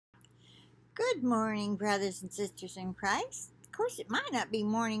Good morning, brothers and sisters in Christ. Of course, it might not be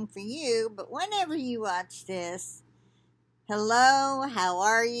morning for you, but whenever you watch this, hello, how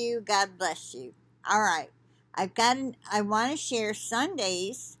are you? God bless you. All right, I want to share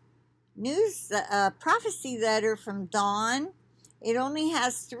Sunday's news prophecy letter from Dawn. It only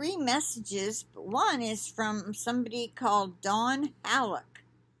has 3 messages, but one is from somebody called Dawn Halleck.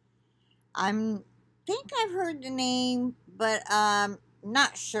 I think I've heard the name, but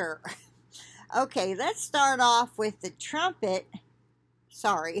not sure. Okay, let's start off with The Trumpet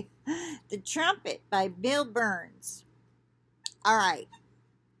by Bill Burns. All right,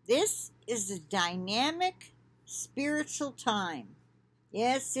 this is a dynamic spiritual time.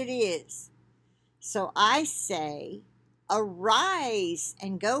 Yes, it is. So I say, arise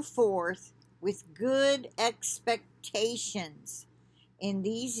and go forth with good expectations in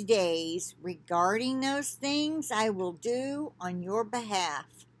these days regarding those things I will do on your behalf.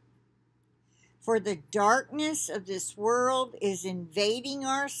 For the darkness of this world is invading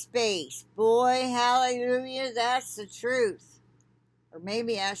our space. Boy, hallelujah, that's the truth. Or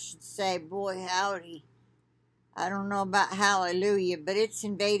maybe I should say, boy, howdy. I don't know about hallelujah, but it's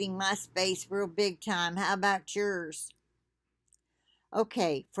invading my space real big time. How about yours?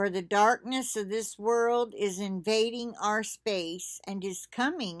 Okay, for the darkness of this world is invading our space and is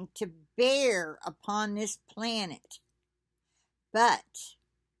coming to bear upon this planet. But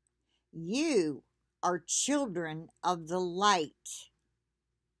you are children of the light.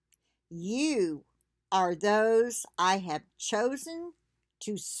 You are those I have chosen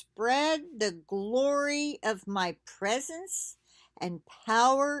to spread the glory of my presence and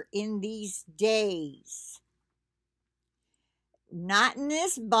power in these days. Not in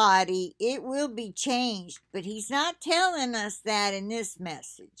this body, it will be changed, but he's not telling us that in this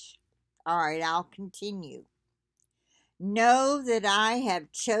message. All right, I'll continue. Know that I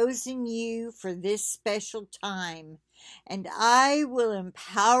have chosen you for this special time, and I will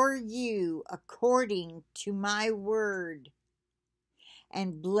empower you according to my word,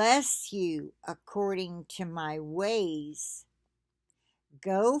 and bless you according to my ways.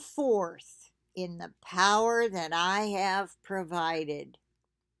 Go forth in the power that I have provided.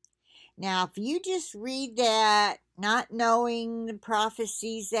 Now, if you just read that, not knowing the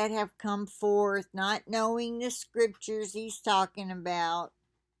prophecies that have come forth, not knowing the scriptures he's talking about,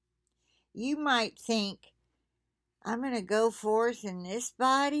 you might think, I'm going to go forth in this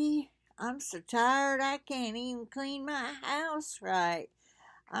body? I'm so tired I can't even clean my house right.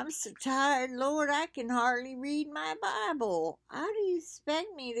 I'm so tired, Lord, I can hardly read my Bible. How do you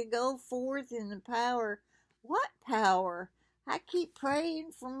expect me to go forth in the power? What power? I keep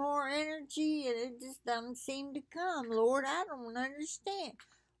praying for more energy and it just doesn't seem to come. Lord, I don't understand.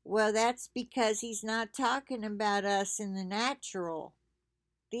 Well, that's because he's not talking about us in the natural.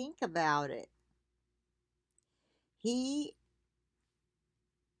 Think about it.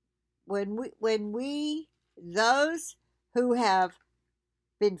 Those who have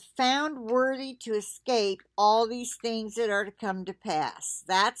been found worthy to escape all these things that are to come to pass.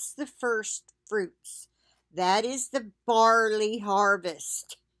 That's the first fruits. That is the barley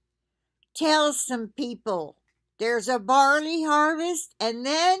harvest. Tell some people there's a barley harvest and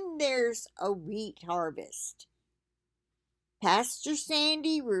then there's a wheat harvest. Pastor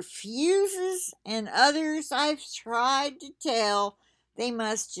Sandy refuses, and others I've tried to tell they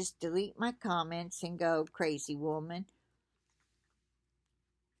must just delete my comments and go, crazy woman.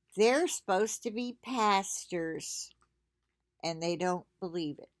 They're supposed to be pastors, and they don't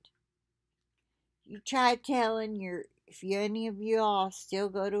believe it. You try telling if any of you all still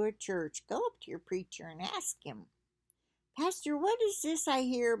go to a church, go up to your preacher and ask him, Pastor, what is this I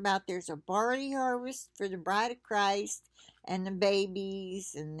hear about there's a barley harvest for the bride of Christ and the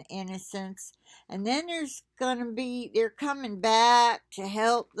babies and the innocents, and then they're coming back to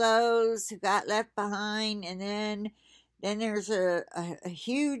help those who got left behind, and then there's a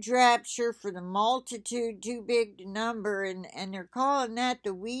huge rapture for the multitude too big to number, and they're calling that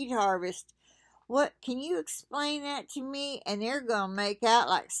the wheat harvest. What, can you explain that to me? And they're going to make out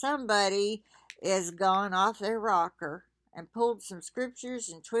like somebody has gone off their rocker and pulled some scriptures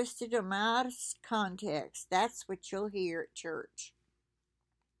and twisted them out of context. That's what you'll hear at church.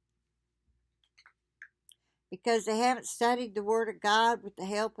 Because they haven't studied the Word of God with the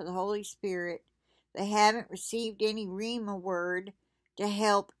help of the Holy Spirit. They haven't received any Rhema word to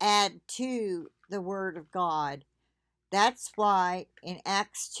help add to the Word of God. That's why in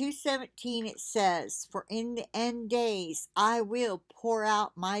Acts 2:17 it says, for in the end days I will pour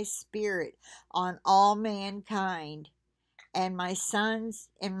out my Spirit on all mankind, and my sons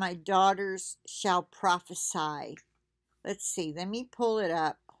and my daughters shall prophesy. Let's see, let me pull it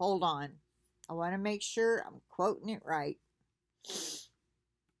up. Hold on. I want to make sure I'm quoting it right.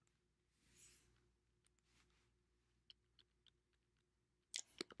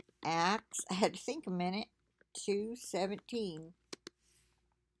 Acts, I had to think a minute, 2:17.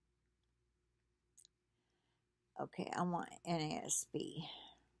 Okay, I want NASB.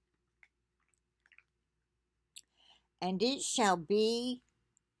 And it shall be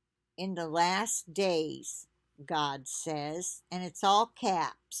in the last days, God says, and it's all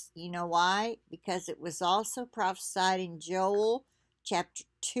caps. You know why? Because it was also prophesied in Joel chapter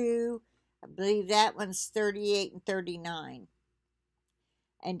 2. I believe that one's 38 and 39.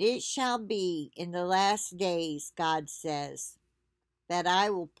 And it shall be in the last days, God says, that I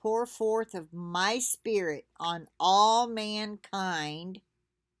will pour forth of my spirit on all mankind,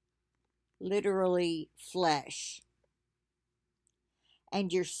 literally flesh.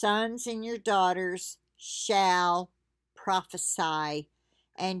 And your sons and your daughters shall prophesy,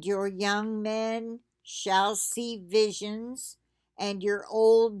 and your young men shall see visions, and your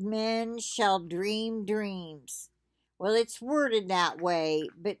old men shall dream dreams. Well, it's worded that way,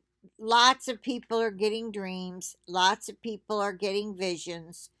 but lots of people are getting dreams, lots of people are getting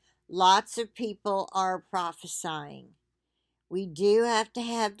visions, lots of people are prophesying. We do have to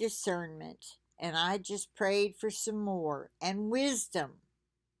have discernment, and I just prayed for some more, and wisdom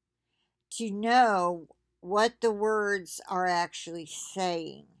to know what the words are actually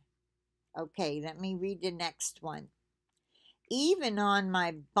saying. Okay, let me read the next one. Even on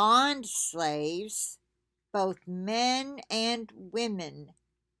my bond slaves, both men and women,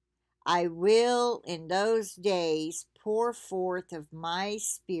 I will in those days pour forth of my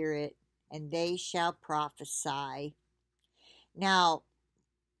spirit, and they shall prophesy. Now,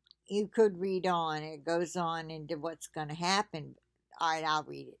 you could read on. It goes on into what's going to happen. All right, I'll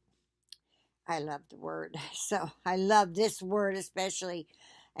read it. I love the word. So I love this word especially.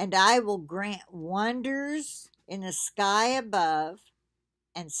 And I will grant wonders in the sky above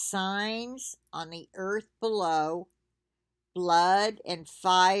and signs on the earth below, blood and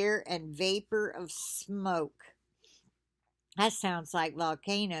fire and vapor of smoke. That sounds like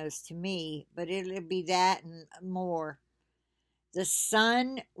volcanoes to me, but it'll be that and more. The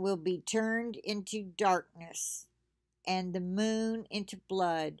sun will be turned into darkness and the moon into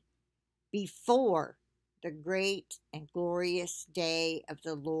blood before the great and glorious day of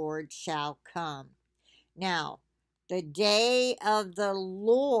the Lord shall come. Now, the day of the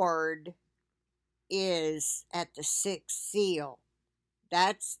Lord is at the sixth seal.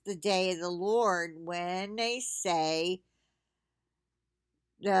 That's the day of the Lord when they say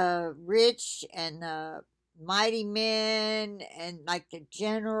the rich and the mighty men and like the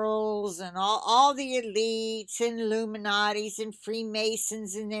generals and all the elites and Illuminatis and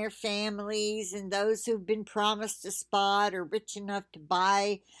Freemasons and their families and those who've been promised a spot or rich enough to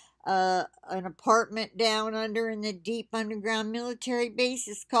buy an apartment down under in the deep underground military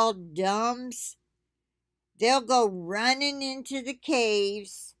bases called dumbs. They'll go running into the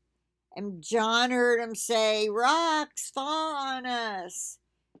caves, and John heard them say, "Rocks fall on us,"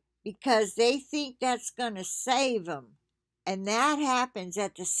 because they think that's going to save them. And that happens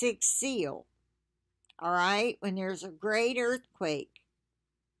at the sixth seal, all right, when there's a great earthquake.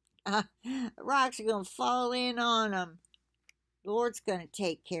 Rocks are going to fall in on them. The Lord's going to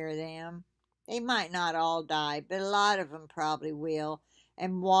take care of them. They might not all die, but a lot of them probably will.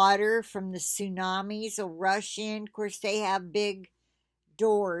 And water from the tsunamis will rush in. Of course, they have big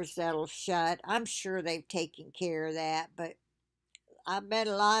doors that'll shut. I'm sure they've taken care of that, but I bet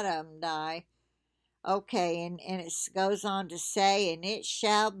a lot of them die. Okay, and it goes on to say, and it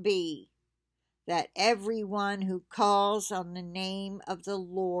shall be that everyone who calls on the name of the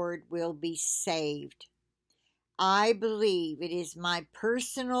Lord will be saved. I believe it is my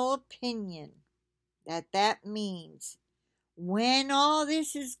personal opinion that means when all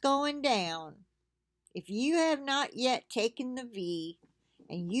this is going down, if you have not yet taken the V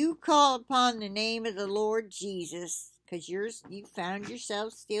and you call upon the name of the Lord Jesus, because you found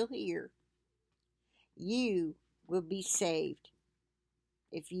yourself still here, you will be saved.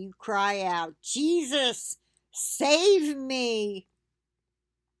 If you cry out, "Jesus, save me,"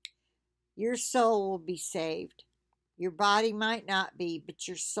 your soul will be saved. Your body might not be, but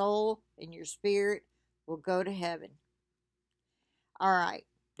your soul and your spirit will go to heaven. All right.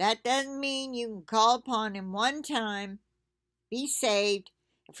 That doesn't mean you can call upon him one time, be saved,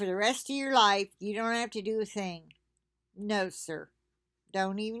 and for the rest of your life, you don't have to do a thing. No, sir.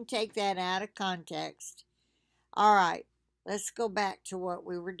 Don't even take that out of context. All right. Let's go back to what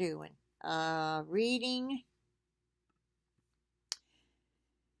we were doing. Reading.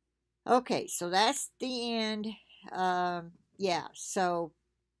 Okay, so that's the end. Yeah, so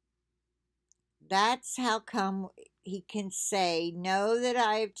That's how come he can say, "Know that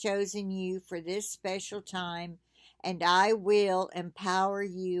I have chosen you for this special time, and I will empower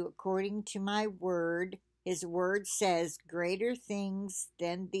you according to my word." His word says, "Greater things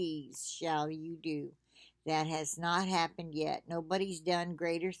than these shall you do." That has not happened yet. Nobody's done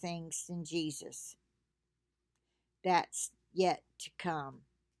greater things than Jesus. That's yet to come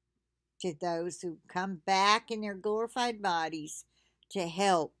to those who come back in their glorified bodies to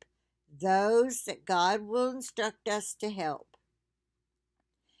help those that God will instruct us to help,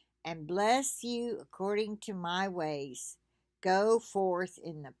 and bless you according to my ways. Go forth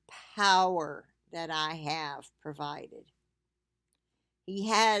in the power that I have provided. He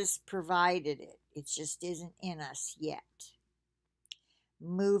has provided it. It just isn't in us yet.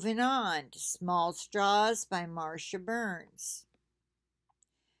 Moving on to Small Straws by Marsha Burns.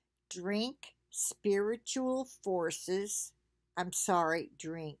 Drink spiritual forces.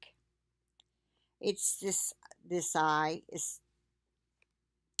 Drink. It's this eye is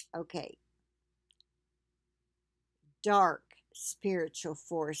okay. Dark spiritual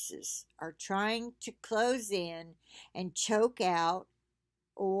forces are trying to close in and choke out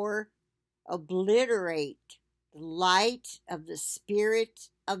or obliterate the light of the Spirit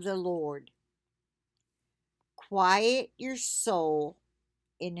of the Lord. Quiet your soul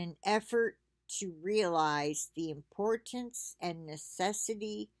in an effort to realize the importance and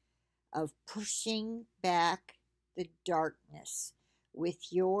necessity of pushing back the darkness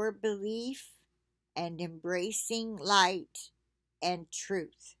with your belief and embracing light and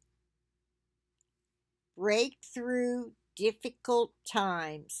truth. Break through difficult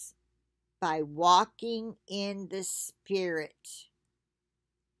times by walking in the Spirit.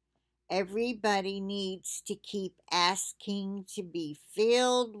 Everybody needs to keep asking to be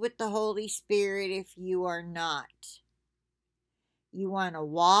filled with the Holy Spirit if you are not. You want to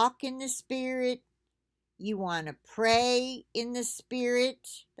walk in the Spirit. You want to pray in the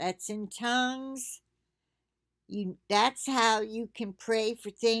Spirit. That's in tongues. That's how you can pray for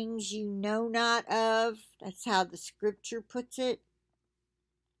things you know not of. That's how the scripture puts it.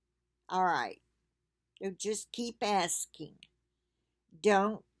 All right. So just keep asking.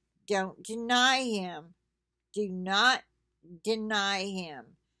 Don't deny him. Do not deny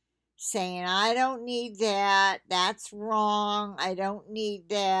him. Saying, "I don't need that. That's wrong. I don't need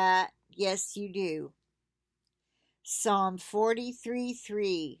that." Yes, you do. Psalm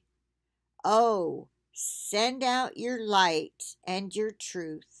 43:3. Oh, send out your light and your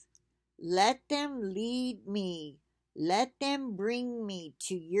truth. Let them lead me. Let them bring me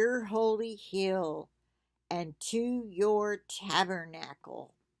to your holy hill and to your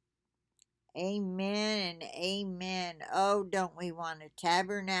tabernacle. Amen and amen. Oh, don't we want to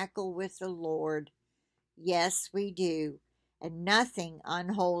tabernacle with the Lord? Yes, we do. And nothing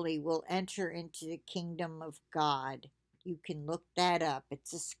unholy will enter into the kingdom of God. You can look that up.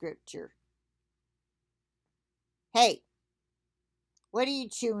 It's a scripture. Hey, what are you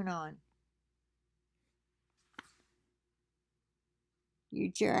chewing on? Your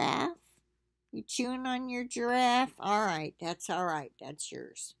giraffe? You chewing on your giraffe? All right, that's all right. That's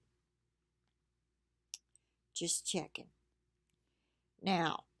yours. Just checking.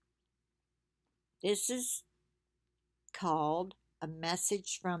 Now, this is called a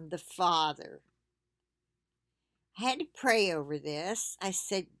message from the Father. I had to pray over this. I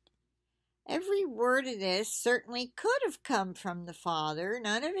said, every word of this certainly could have come from the Father.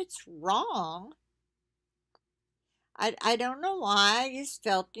 None of it's wrong. I don't know why. I just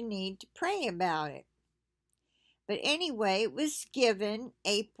felt the need to pray about it. But anyway, it was given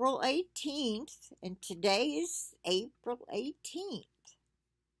April 18th, and today is April 18th.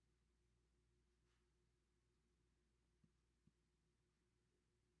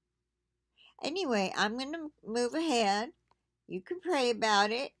 Anyway, I'm going to move ahead. You can pray about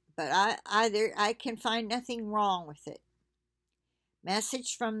it, but I can find nothing wrong with it.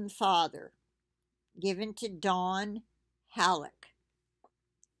 Message from the Father, given to Dawn Halleck.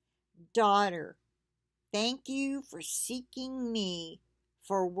 Daughter, thank you for seeking me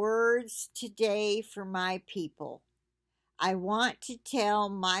for words today for my people. I want to tell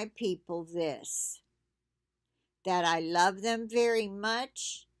my people this, that I love them very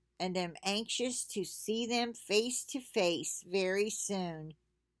much and am anxious to see them face to face very soon.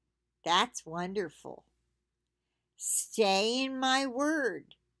 That's wonderful. Stay in my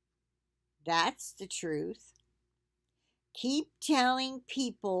word. That's the truth. Keep telling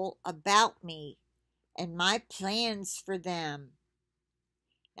people about me and my plans for them.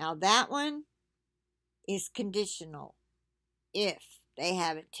 Now that one is conditional if they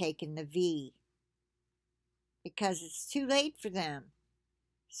haven't taken the V, because it's too late for them.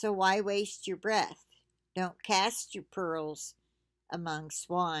 So why waste your breath? Don't cast your pearls among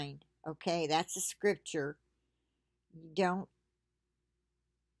swine. Okay, that's a scripture. You don't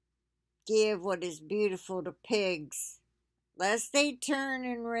give what is beautiful to pigs, lest they turn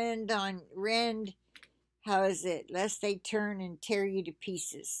and lest they turn and tear you to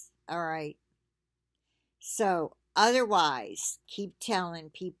pieces. All right. So, otherwise, keep telling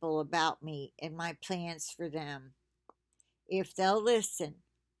people about me and my plans for them. If they'll listen,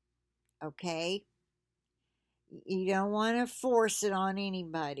 okay? You don't want to force it on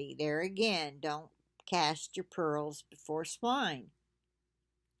anybody. There again, don't cast your pearls before swine.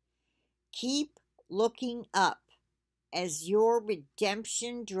 Keep looking up as your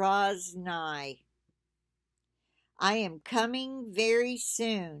redemption draws nigh. I am coming very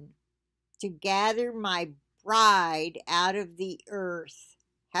soon to gather my bride out of the earth.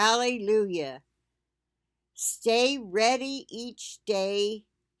 Hallelujah. Stay ready each day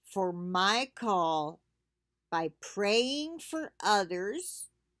for my call by praying for others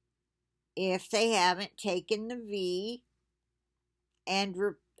if they haven't taken the V. And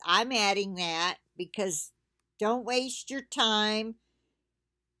I'm adding that because don't waste your time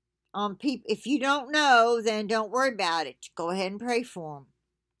on people. If you don't know, then don't worry about it. Go ahead and pray for them.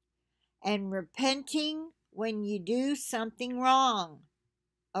 And repenting when you do something wrong.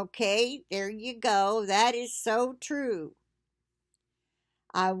 Okay, there you go. That is so true.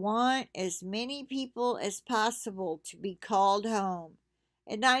 I want as many people as possible to be called home.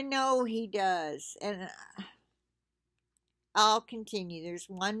 And I know he does. And I'll continue. There's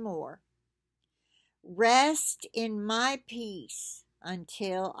one more. Rest in my peace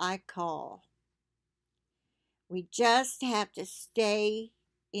until I call. We just have to stay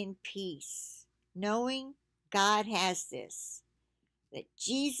in peace, knowing God has this, that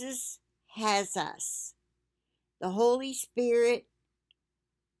Jesus has us. The Holy Spirit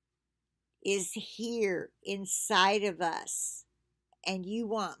is here inside of us, and you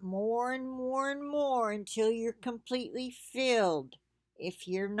want more and more and more until you're completely filled, if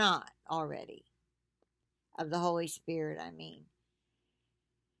you're not already, of the Holy Spirit, I mean.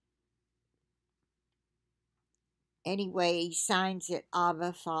 Anyway, he signs it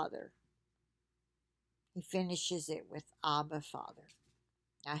Abba Father. He finishes it with Abba Father.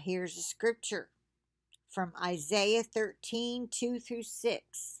 Now here's a scripture from Isaiah 13, 2 through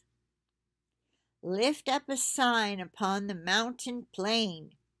 6. Lift up a sign upon the mountain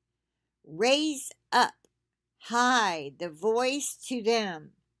plain. Raise up high the voice to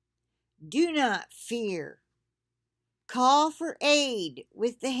them. Do not fear. Call for aid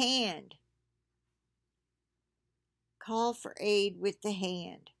with the hand. Call for aid with the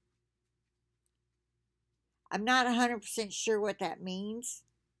hand. I'm not 100% sure what that means.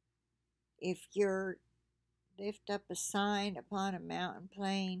 If you're lift up a sign upon a mountain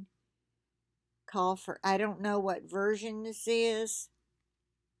plain, call for, I don't know what version this is.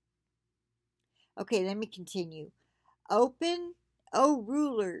 Okay, let me continue. Open, O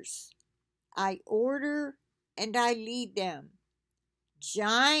rulers, I order and I lead them.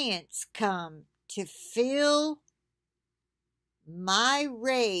 Giants come to fill my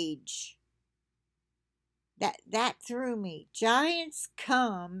rage. That threw me. Giants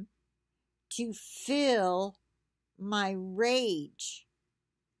come to fill my rage,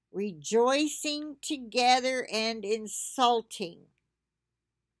 rejoicing together and insulting.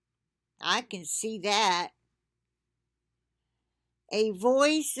 I can see that. A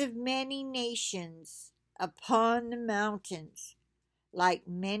voice of many nations upon the mountains, like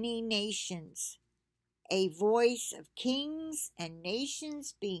many nations. A voice of kings and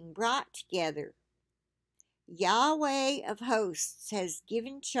nations being brought together. Yahweh of hosts has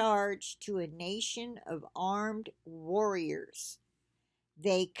given charge to a nation of armed warriors.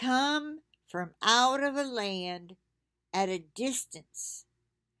 They come from out of a land at a distance,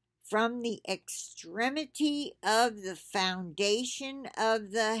 from the extremity of the foundation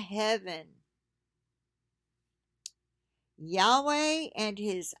of the heaven. Yahweh and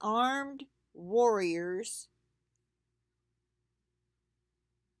his armed warriors.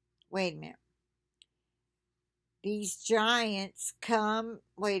 Wait a minute. These giants come.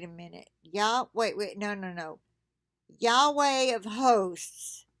 Wait a minute. No. Yahweh of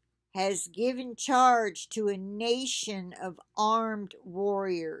hosts has given charge to a nation of armed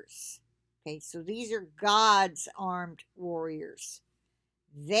warriors. Okay, so these are God's armed warriors.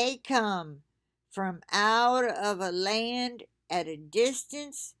 They come from out of a land at a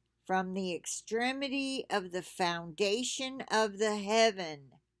distance, from the extremity of the foundation of the heaven.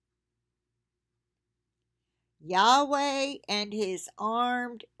 Yahweh and his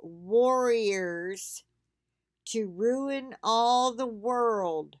armed warriors to ruin all the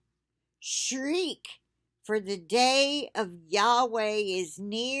world. Shriek, for the day of Yahweh is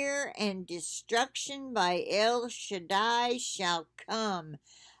near, and destruction by El Shaddai shall come.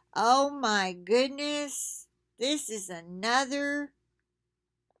 Oh my goodness, this is another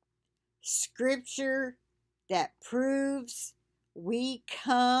scripture that proves we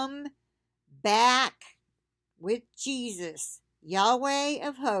come back with Jesus. Yahweh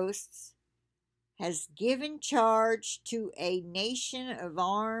of hosts has given charge to a nation of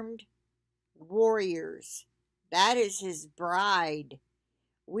armed warriors. That is his bride.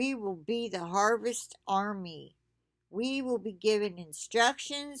 We will be the harvest army. We will be given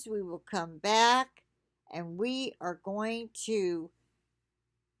instructions. We will come back and we are going to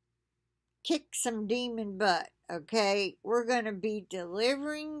kick some demon butt, okay? We're going to be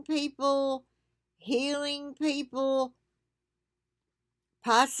delivering people, healing people,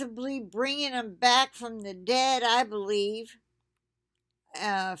 possibly bringing them back from the dead, I believe,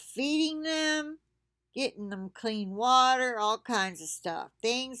 feeding them, getting them clean water, all kinds of stuff.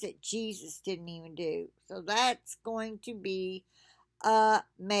 Things that Jesus didn't even do. So that's going to be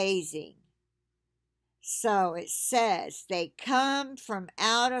amazing. So it says, they come from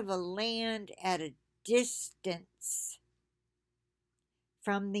out of a land at a distance,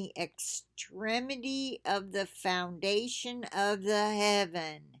 from the extremity of the foundation of the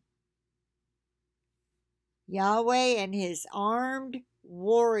heaven. Yahweh and his armed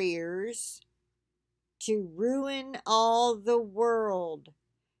warriors to ruin all the world.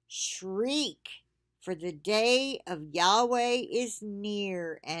 Shriek, for the day of Yahweh is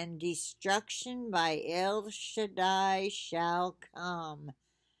near, and destruction by El Shaddai shall come.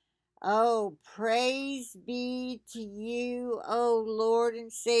 Oh, praise be to you, oh Lord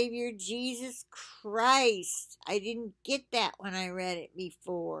and Savior Jesus Christ. I didn't get that when I read it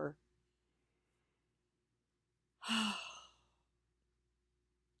before.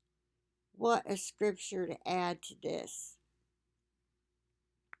 What a scripture to add to this.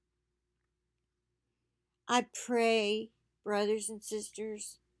 I pray, brothers and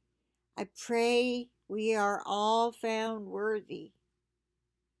sisters, I pray we are all found worthy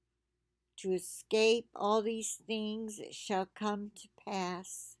to escape all these things that shall come to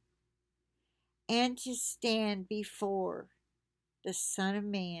pass, and to stand before the Son of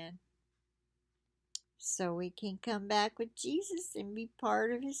Man, so we can come back with Jesus and be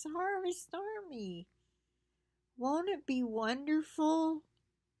part of his harvest army. Won't it be wonderful?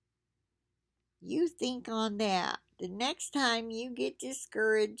 You think on that. The next time you get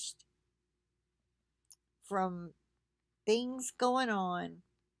discouraged from things going on,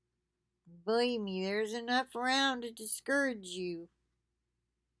 believe me, there's enough around to discourage you.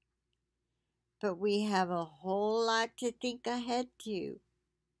 But we have a whole lot to think ahead to.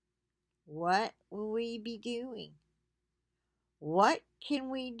 What will we be doing? What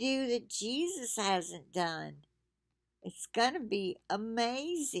can we do that Jesus hasn't done? It's going to be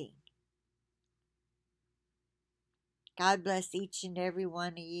amazing. God bless each and every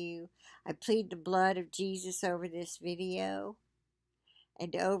one of you. I plead the blood of Jesus over this video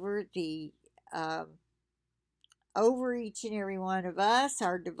and over over each and every one of us,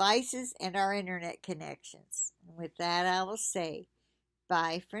 our devices, and our internet connections. And with that, I will say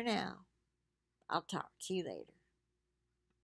bye for now. I'll talk to you later.